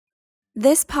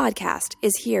This podcast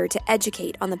is here to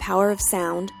educate on the power of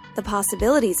sound, the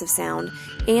possibilities of sound,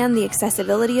 and the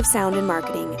accessibility of sound in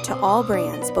marketing to all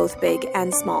brands, both big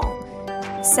and small.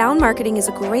 Sound marketing is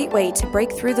a great way to break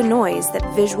through the noise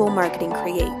that visual marketing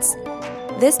creates.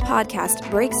 This podcast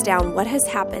breaks down what has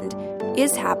happened,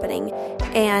 is happening,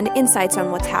 and insights on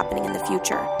what's happening in the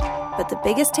future. But the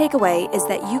biggest takeaway is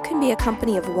that you can be a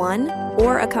company of one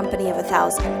or a company of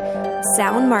 1,000.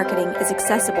 Sound marketing is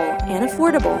accessible and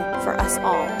affordable for us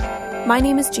all. My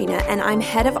name is Gina, and I'm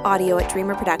head of audio at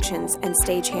Dreamer Productions and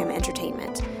Stageham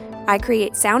Entertainment. I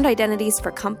create sound identities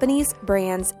for companies,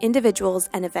 brands, individuals,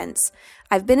 and events.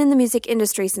 I've been in the music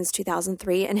industry since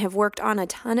 2003 and have worked on a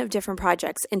ton of different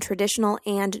projects in traditional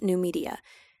and new media.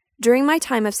 During my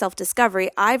time of self-discovery,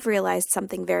 I've realized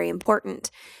something very important.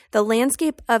 The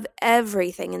landscape of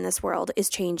everything in this world is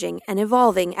changing and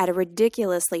evolving at a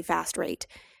ridiculously fast rate.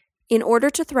 In order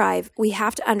to thrive, we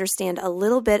have to understand a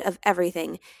little bit of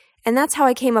everything, and that's how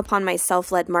I came upon my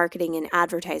self-led marketing and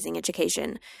advertising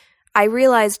education. I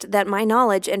realized that my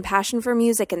knowledge and passion for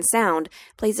music and sound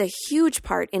plays a huge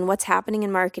part in what's happening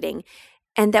in marketing,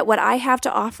 and that what I have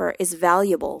to offer is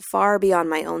valuable far beyond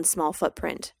my own small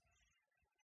footprint.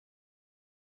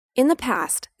 In the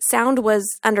past, sound was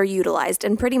underutilized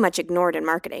and pretty much ignored in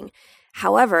marketing.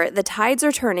 However, the tides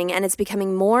are turning and it's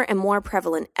becoming more and more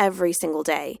prevalent every single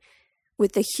day.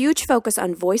 With the huge focus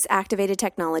on voice-activated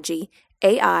technology,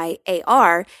 AI,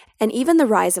 AR, and even the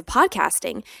rise of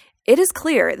podcasting, it is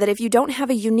clear that if you don't have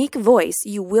a unique voice,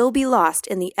 you will be lost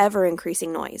in the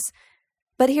ever-increasing noise.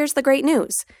 But here's the great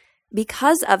news.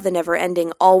 Because of the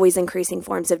never-ending, always-increasing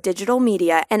forms of digital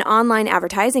media and online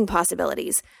advertising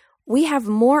possibilities, we have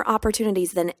more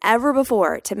opportunities than ever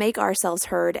before to make ourselves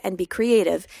heard and be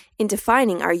creative in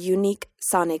defining our unique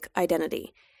sonic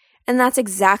identity. And that's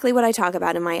exactly what I talk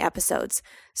about in my episodes.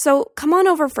 So come on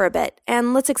over for a bit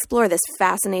and let's explore this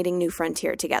fascinating new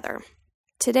frontier together.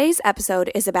 Today's episode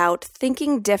is about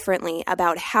thinking differently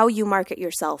about how you market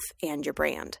yourself and your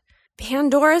brand.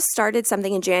 Pandora started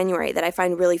something in January that I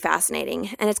find really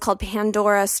fascinating, and it's called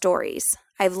Pandora Stories.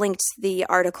 I've linked the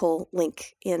article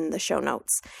link in the show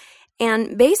notes.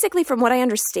 And basically, from what I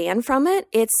understand from it,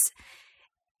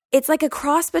 it's like a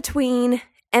cross between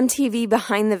MTV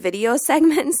behind the video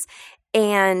segments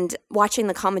and watching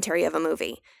the commentary of a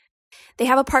movie. They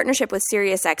have a partnership with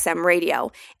SiriusXM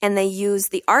Radio, and they use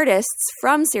the artists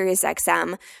from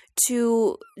SiriusXM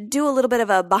to do a little bit of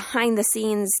a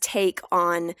behind-the-scenes take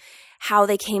on how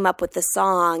they came up with the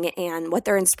song and what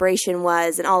their inspiration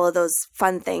was and all of those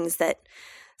fun things that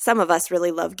some of us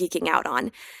really love geeking out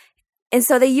on. And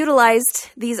so they utilized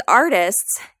these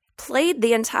artists, played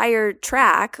the entire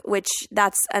track, which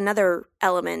that's another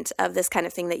element of this kind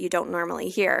of thing that you don't normally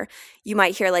hear. You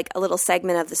might hear like a little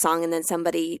segment of the song and then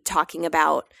somebody talking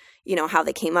about, how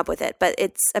they came up with it. But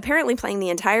it's apparently playing the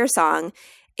entire song,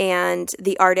 and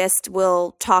the artist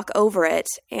will talk over it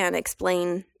and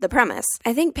explain the premise.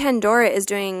 I think Pandora is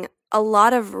doing a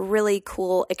lot of really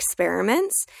cool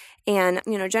experiments. And,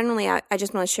 generally I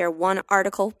just want to share one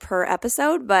article per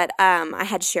episode, but I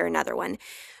had to share another one.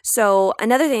 So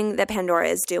another thing that Pandora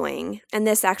is doing, and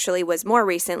this actually was more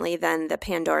recently than the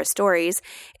Pandora Stories,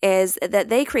 is that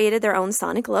they created their own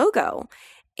sonic logo.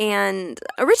 And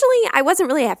originally, I wasn't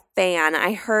really a fan.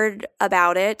 I heard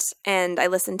about it and I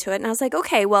listened to it and I was like,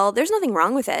 okay, well, there's nothing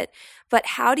wrong with it. But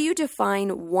how do you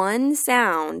define one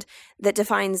sound that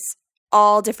defines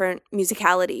all different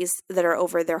musicalities that are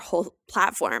over their whole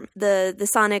platform? The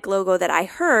sonic logo that I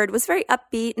heard was very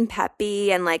upbeat and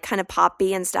peppy and like kind of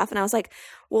poppy and stuff. And I was like,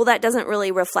 well, that doesn't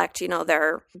really reflect,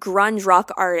 their grunge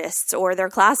rock artists or their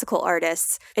classical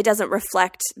artists. It doesn't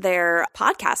reflect their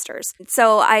podcasters.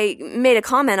 So I made a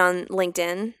comment on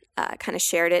LinkedIn, kind of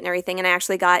shared it and everything. And I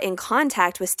actually got in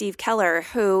contact with Steve Keller,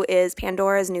 who is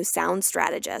Pandora's new sound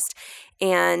strategist.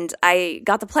 And I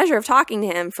got the pleasure of talking to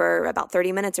him for about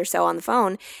 30 minutes or so on the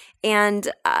phone. And,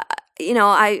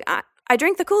 I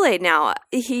drink the Kool-Aid now.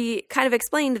 He kind of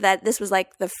explained that this was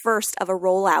like the first of a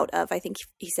rollout of, I think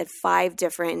he said 5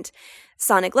 different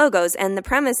sonic logos. And the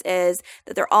premise is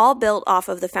that they're all built off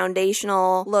of the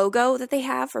foundational logo that they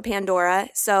have for Pandora.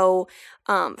 So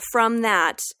from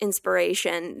that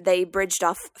inspiration, they bridged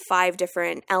off 5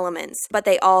 different elements, but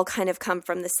they all kind of come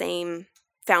from the same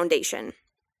foundation,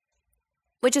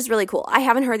 which is really cool. I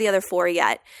haven't heard the other 4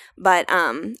 yet, but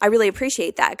I really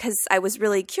appreciate that because I was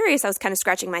really curious. I was kind of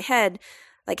scratching my head,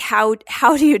 like how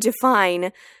do you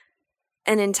define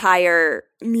an entire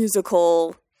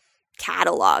musical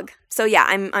catalog? So So yeah,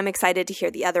 I'm excited to hear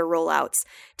the other rollouts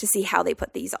to see how they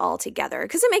put these all together,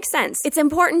 because it makes sense. It's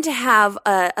important to have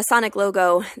a Sonic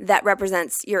logo that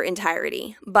represents your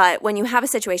entirety. But when you have a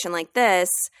situation like this,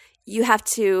 you have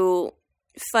to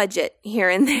fudge it here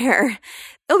and there.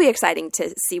 It'll be exciting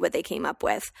to see what they came up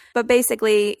with. But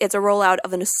basically, it's a rollout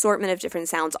of an assortment of different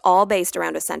sounds, all based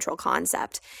around a central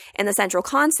concept. And the central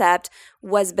concept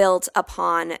was built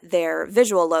upon their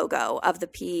visual logo of the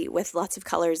P with lots of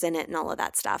colors in it and all of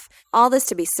that stuff. All this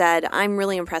to be said, I'm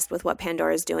really impressed with what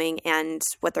Pandora is doing and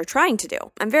what they're trying to do.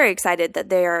 I'm very excited that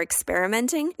they are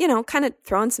experimenting, kind of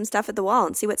throwing some stuff at the wall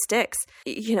and see what sticks.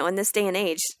 In this day and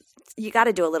age, you got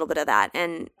to do a little bit of that.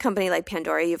 And a company like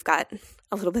Pandora, you've got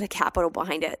a little bit of capital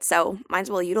behind it. So might as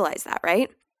well utilize that,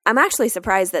 right? I'm actually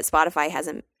surprised that Spotify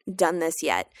hasn't done this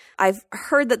yet. I've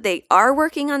heard that they are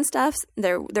working on stuff.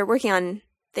 They're working on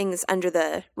things under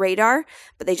the radar,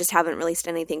 but they just haven't released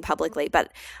anything publicly. But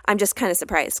I'm just kind of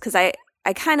surprised because I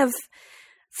kind of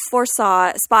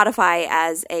foresaw Spotify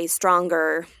as a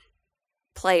stronger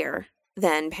player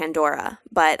than Pandora.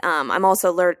 But I'm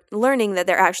also learning that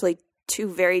they're actually two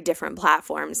very different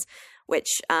platforms,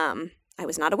 which I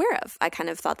was not aware of. I kind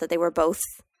of thought that they were both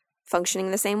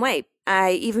functioning the same way.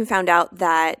 I even found out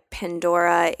that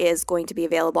Pandora is going to be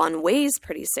available on Waze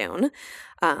pretty soon,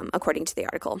 according to the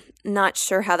article. Not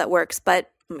sure how that works,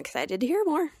 but I'm excited to hear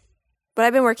more. What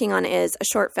I've been working on is a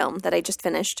short film that I just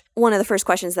finished. One of the first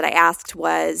questions that I asked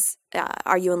was,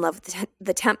 are you in love with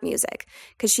the temp music?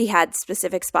 Because she had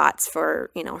specific spots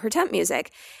for, her temp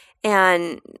music.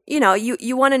 And,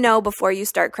 you want to know before you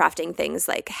start crafting things,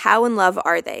 like how in love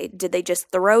are they? Did they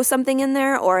just throw something in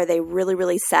there, or are they really,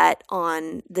 really set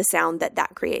on the sound that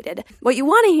created? What you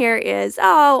want to hear is,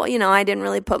 I didn't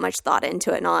really put much thought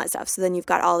into it and all that stuff. So then you've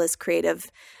got all this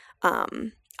creative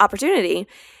opportunity.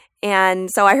 And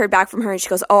so I heard back from her and she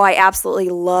goes, oh, I absolutely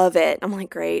love it. I'm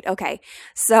like, great. Okay.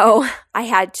 So I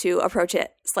had to approach it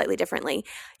slightly differently.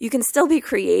 You can still be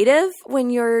creative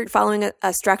when you're following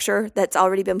a structure that's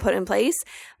already been put in place,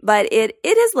 but it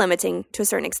is limiting to a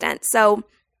certain extent. So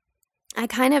I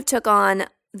kind of took on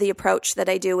the approach that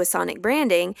I do with Sonic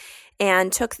branding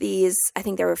and took these, I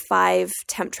think there were 5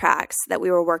 temp tracks that we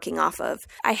were working off of.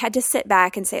 I had to sit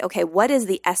back and say, okay, what is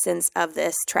the essence of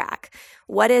this track?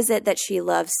 What is it that she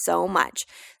loves so much?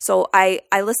 So I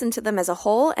listened to them as a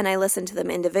whole and I listened to them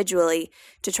individually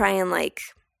to try and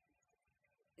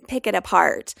pick it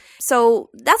apart. So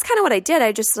that's kind of what I did.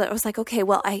 I was like, okay,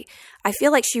 well, I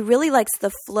feel like she really likes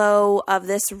the flow of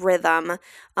this rhythm.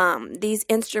 These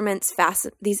instruments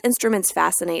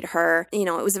fascinate her.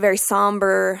 It was a very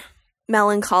somber,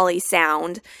 melancholy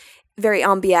sound, very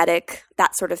ambietic,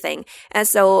 that sort of thing. And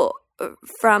so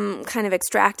from kind of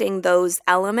extracting those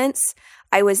elements,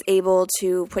 I was able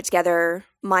to put together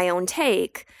my own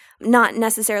take, not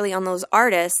necessarily on those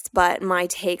artists, but my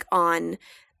take on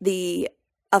the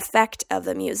effect of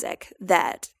the music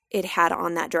that it had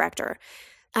on that director.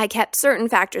 I kept certain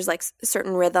factors like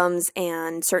certain rhythms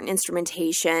and certain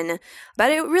instrumentation,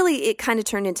 but it kind of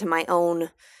turned into my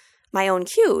own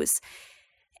cues.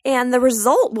 And the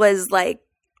result was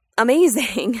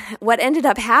amazing. What ended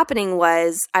up happening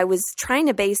was I was trying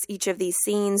to base each of these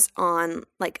scenes on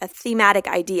a thematic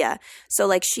idea.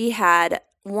 So she had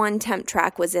one temp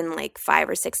track was in 5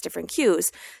 or 6 different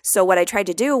cues. So what I tried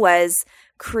to do was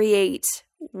create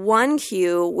one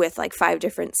cue with 5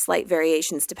 different slight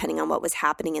variations depending on what was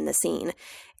happening in the scene.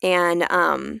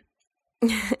 And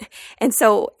and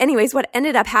so anyways, what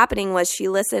ended up happening was she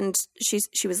was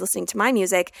listening to my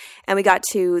music and we got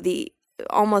to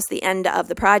almost the end of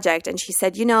the project and she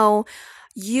said,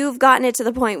 you've gotten it to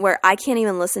the point where I can't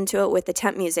even listen to it with the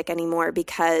temp music anymore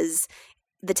because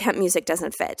the temp music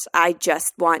doesn't fit. I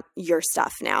just want your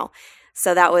stuff now.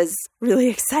 So that was really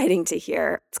exciting to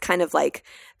hear. It's kind of like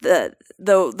the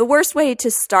worst way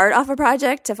to start off a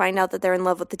project to find out that they're in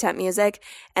love with the temp music,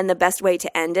 and the best way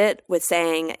to end it with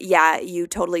saying, yeah, you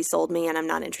totally sold me and I'm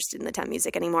not interested in the temp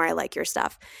music anymore. I like your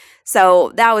stuff.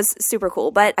 So that was super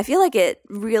cool. But I feel like it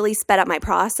really sped up my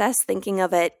process thinking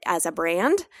of it as a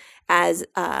brand, as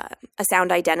a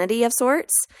sound identity of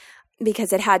sorts,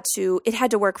 because it had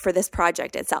to work for this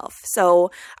project itself.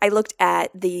 So I looked at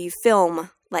the film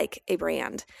like a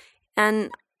brand, and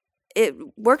it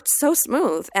worked so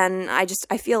smooth. And I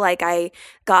feel like I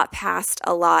got past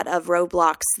a lot of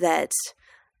roadblocks that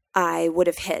I would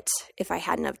have hit if I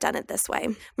hadn't have done it this way.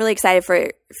 I'm really excited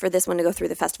for this one to go through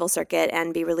the festival circuit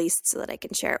and be released so that I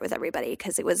can share it with everybody,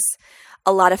 because it was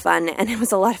a lot of fun, and it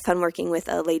was a lot of fun working with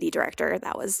a lady director.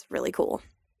 That was really cool.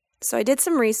 So I did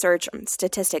some research on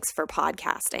statistics for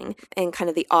podcasting and kind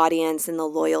of the audience and the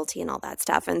loyalty and all that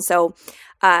stuff. And so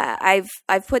I've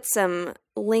put some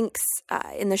links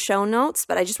in the show notes,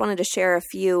 but I just wanted to share a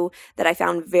few that I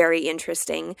found very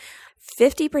interesting.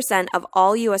 50% of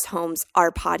all U.S. homes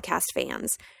are podcast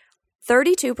fans.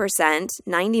 32%,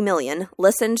 90 million,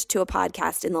 listened to a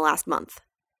podcast in the last month.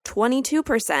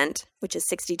 22%, which is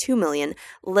 62 million,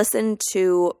 listen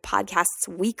to podcasts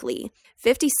weekly.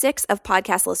 56 of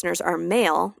podcast listeners are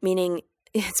male, meaning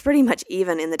it's pretty much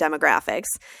even in the demographics.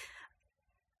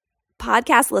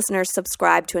 Podcast listeners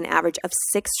subscribe to an average of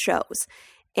 6 shows,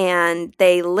 and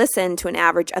they listen to an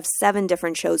average of 7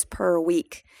 different shows per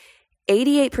week.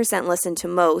 88% listen to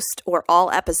most or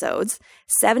all episodes.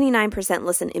 79%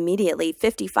 listen immediately.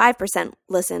 55%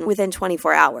 listen within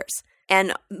 24 hours.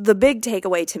 And the big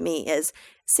takeaway to me is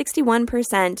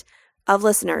 61% of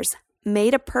listeners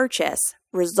made a purchase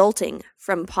resulting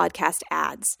from podcast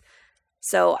ads.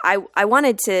 So I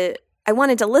wanted to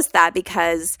list that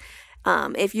because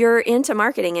if you're into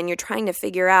marketing and you're trying to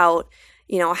figure out,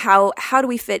 how do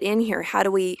we fit in here? How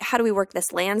do we work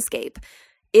this landscape?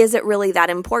 Is it really that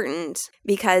important?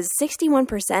 Because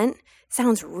 61%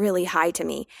 sounds really high to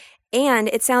me. And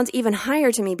it sounds even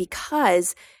higher to me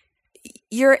because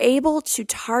you're able to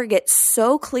target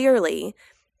so clearly,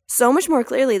 so much more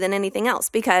clearly than anything else.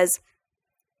 Because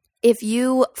if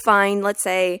you find, let's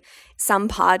say, some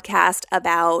podcast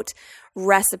about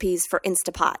recipes for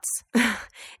Instapots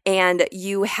and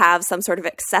you have some sort of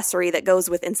accessory that goes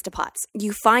with Instapots,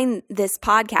 you find this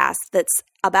podcast that's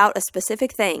about a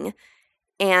specific thing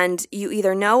and you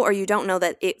either know or you don't know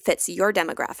that it fits your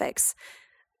demographics.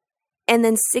 And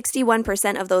then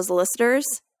 61% of those listeners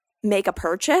make a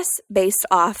purchase based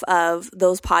off of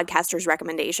those podcasters'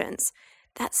 recommendations.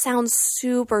 That sounds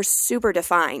super, super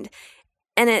defined.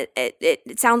 And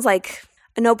it sounds like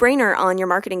a no-brainer on your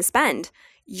marketing spend.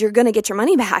 You're going to get your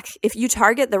money back. If you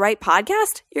target the right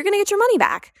podcast, you're going to get your money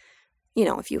back,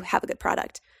 if you have a good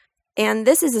product. And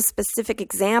this is a specific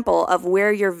example of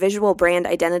where your visual brand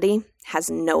identity has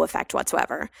no effect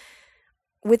whatsoever.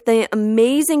 With the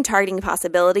amazing targeting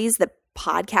possibilities that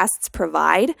podcasts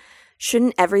provide,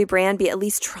 shouldn't every brand be at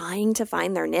least trying to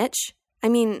find their niche? I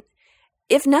mean,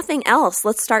 if nothing else,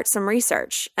 let's start some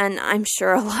research. And I'm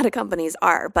sure a lot of companies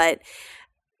are, but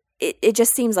it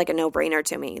just seems like a no-brainer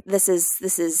to me. This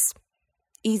is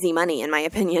easy money, in my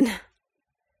opinion.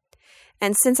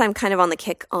 And since I'm kind of on the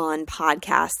kick on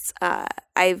podcasts,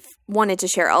 I've wanted to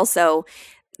share also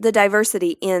the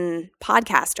diversity in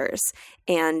podcasters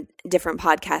and different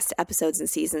podcast episodes and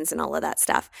seasons and all of that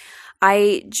stuff.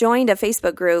 I joined a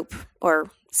Facebook group, or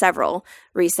several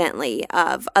recently,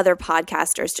 of other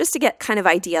podcasters just to get kind of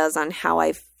ideas on how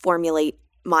I formulate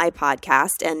my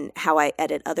podcast and how I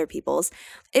edit other people's.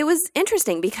 It was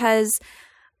interesting because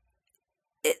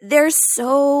there's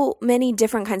so many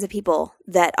different kinds of people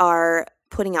that are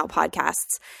putting out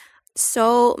podcasts.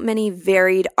 So many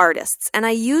varied artists. And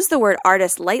I use the word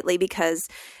artist lightly because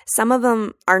some of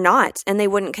them are not, and they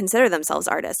wouldn't consider themselves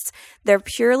artists. They're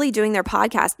purely doing their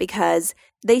podcast because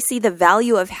they see the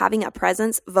value of having a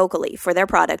presence vocally for their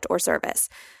product or service.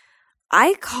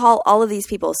 I call all of these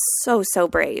people so, so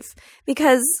brave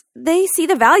because they see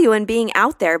the value in being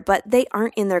out there, but they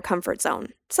aren't in their comfort zone.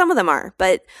 Some of them are,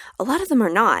 but a lot of them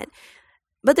are not.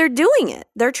 But they're doing it.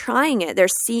 They're trying it.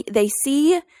 They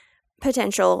see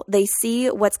potential. They see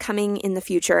what's coming in the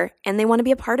future and they want to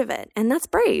be a part of it. And that's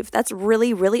brave. That's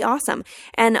really, really awesome.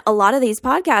 And a lot of these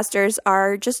podcasters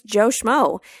are just Joe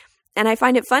Schmo. And I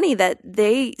find it funny that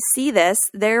they see this.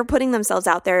 They're putting themselves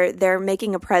out there. They're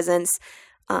making a presence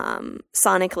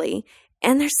sonically.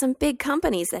 And there's some big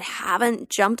companies that haven't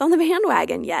jumped on the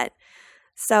bandwagon yet.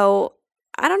 So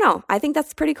I don't know. I think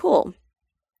that's pretty cool.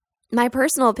 My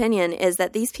personal opinion is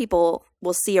that these people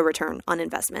will see a return on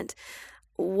investment.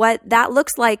 What that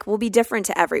looks like will be different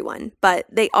to everyone, but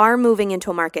they are moving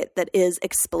into a market that is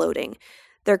exploding.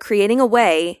 They're creating a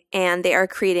way and they are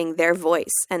creating their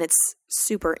voice, and it's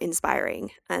super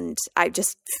inspiring. And I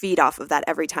just feed off of that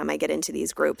every time I get into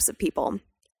these groups of people.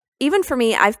 Even for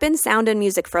me, I've been sound and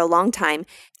music for a long time,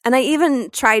 and I even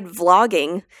tried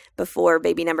vlogging before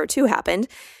baby number 2 happened,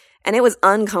 and it was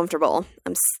uncomfortable.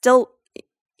 I'm still,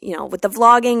 with the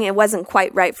vlogging, it wasn't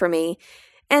quite right for me.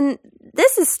 And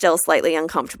this is still slightly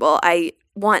uncomfortable. I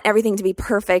want everything to be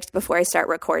perfect before I start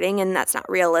recording, and that's not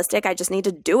realistic. I just need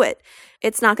to do it.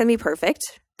 It's not going to be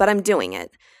perfect, but I'm doing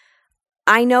it.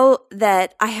 I know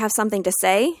that I have something to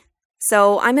say,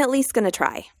 so I'm at least going to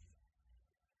try.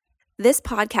 This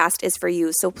podcast is for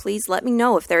you, so please let me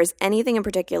know if there's anything in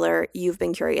particular you've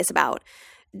been curious about.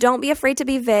 Don't be afraid to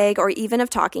be vague or even of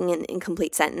talking in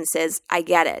incomplete sentences. I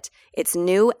get it. It's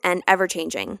new and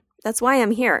ever-changing. That's why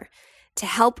I'm here, to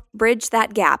help bridge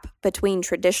that gap between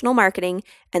traditional marketing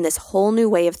and this whole new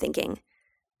way of thinking.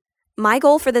 My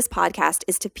goal for this podcast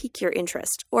is to pique your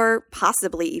interest, or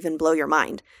possibly even blow your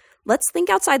mind. Let's think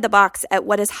outside the box at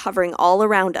what is hovering all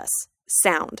around us,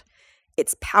 sound.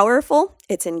 It's powerful,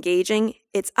 it's engaging,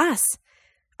 it's us.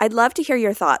 I'd love to hear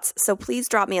your thoughts, so please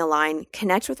drop me a line,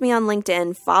 connect with me on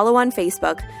LinkedIn, follow on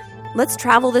Facebook. Let's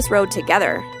travel this road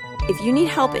together. If you need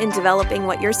help in developing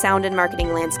what your sound and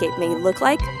marketing landscape may look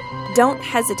like, don't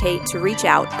hesitate to reach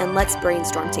out and let's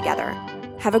brainstorm together.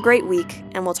 Have a great week,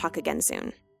 and we'll talk again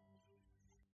soon.